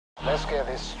Let's get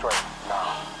this straight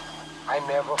now. I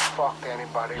never fucked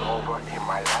anybody over in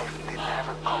my life. They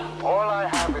never come. All I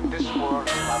have in this world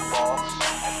is my balls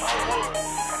and my word.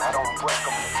 And I don't break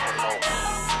them for no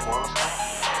one.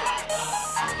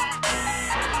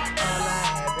 All I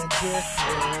have in this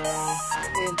world,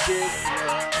 all I have in this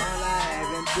world, all I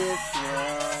have in this,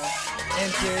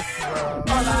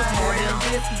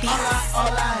 all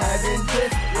I have in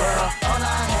this world, all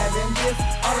I have in this,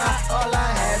 all I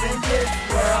have in this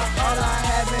world, all I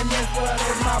have in this world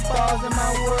is my balls and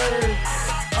my word.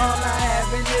 All I have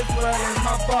in this world is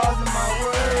my balls and my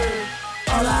word.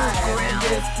 All I have in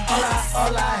this,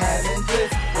 all I have in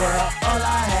this world, all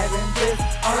I have in this,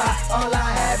 all I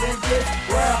have in this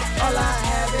world, all I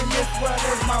have in this world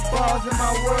is my balls and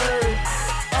my word.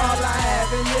 All I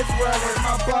have in this world is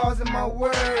my balls and my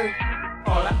word.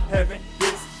 All I have in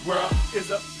this world is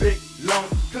a big long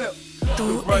clip.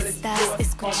 Tú estás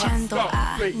escuchando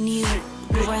a New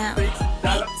Ground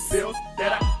Dollar bills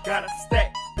that I gotta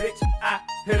stack, bitch. I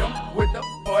hit him with the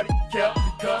 40 cal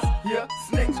because he a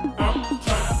snitch. I'm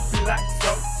tryna be like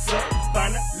so,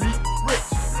 finally rich.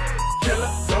 Kill a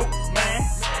dope man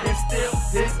and steal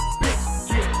his bitch.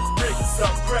 Get rich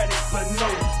up credit, but no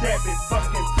debit.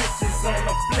 Fucking bitches on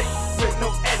a flick with no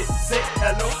edit. Say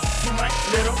hello to my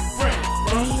little friend.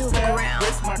 New Ground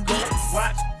my gold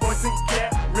watch, boys and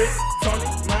carrots. Tony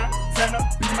Montana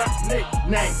be my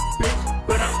nickname, bitch.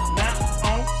 But I'm not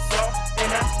on salt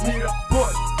and I need a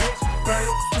push, bitch. Burn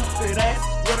your stupid ass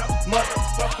with a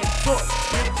motherfucking torch,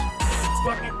 bitch.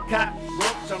 Fucking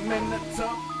cockroach, I'm in the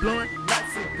tub, blowing like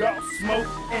cigar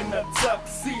smoke in the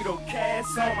tuxedo, cash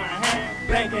on my hand,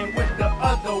 banging with the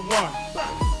other one.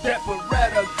 That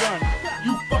Verret gun,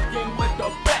 you fucking with the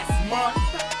best, man.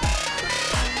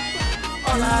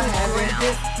 All I have in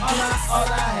this, all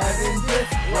I have in this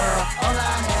world, all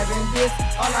I have in this,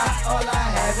 all I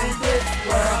have in this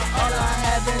world, all I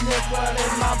have in this world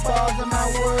is my balls and my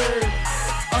word.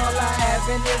 All I have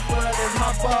in this world is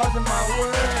my balls and my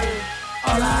word.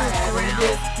 All I have in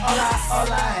this, all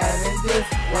I have in this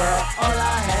world, all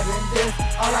I have in this,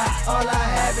 all I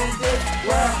have in this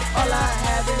world, all I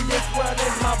have in this world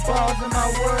is my balls and my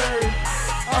word.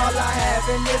 All I have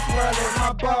in this world is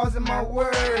my balls and my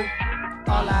word.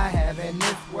 All I have in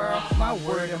this world, my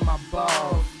word and my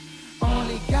balls.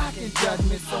 Only God can judge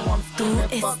me, so I'm Tú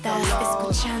screaming fuck the estás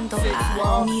laws. escuchando Six a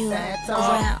walls, New stand tall,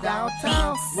 Ground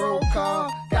downtown, Beats. roll call.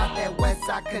 Got that west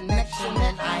side connection,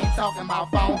 and I ain't talking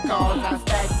about phone calls. I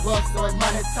stack books, so it's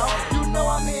money talk. You know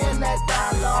I'm in that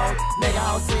dialogue. Nigga,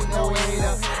 I don't see no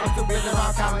hater. I'm too busy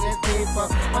around counting this paper.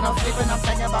 When I'm sleeping, I'm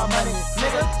thinking about money.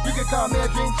 Nigga, you can call me a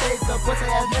dream chaser. Pussy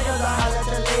ass niggas, I'll holler at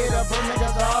you later. But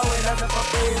niggas are always looking for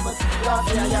favors. Y'all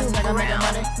see a young nigga making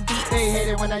money. They hate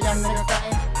it when a young nigga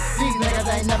starting. These niggas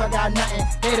ain't never got nothing.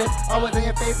 Haters always in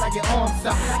your face like you own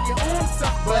something.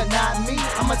 But not me.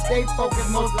 I'ma stay focused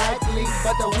most likely.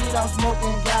 But the weed I'm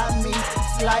smoking got me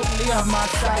slightly on my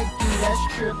psyche. That's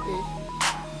trippy.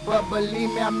 But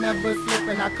believe me, I'm never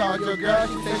slipping. I called your girl,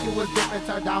 she said she was different.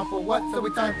 Turned down for what? So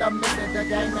we turned up missing. The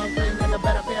game ain't green, nigga,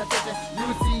 better pay attention.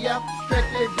 UCF,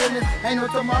 strictly business. Ain't no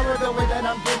tomorrow the way that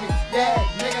I'm living. Yeah,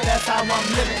 nigga, that's how I'm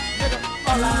living. Nigga,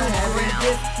 all I have in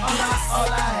this, all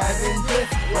I have in this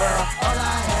world, all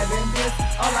I have in this,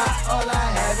 all I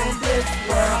have in this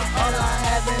world, all I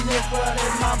have in this world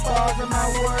is my balls and my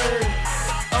word.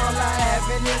 All I have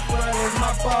in this world is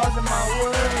my balls and my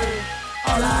word.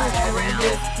 All I have in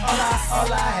this, all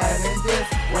I have in this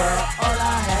world, all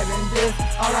I have in this,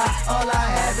 all I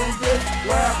have in this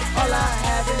world, all I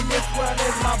have in this world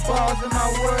is my balls and my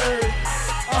word.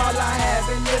 All I have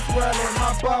in this world is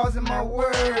my balls and my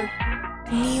word.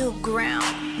 New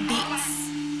Ground Beats.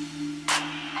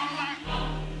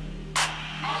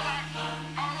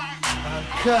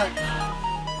 Uncut,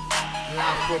 La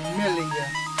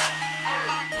Familia.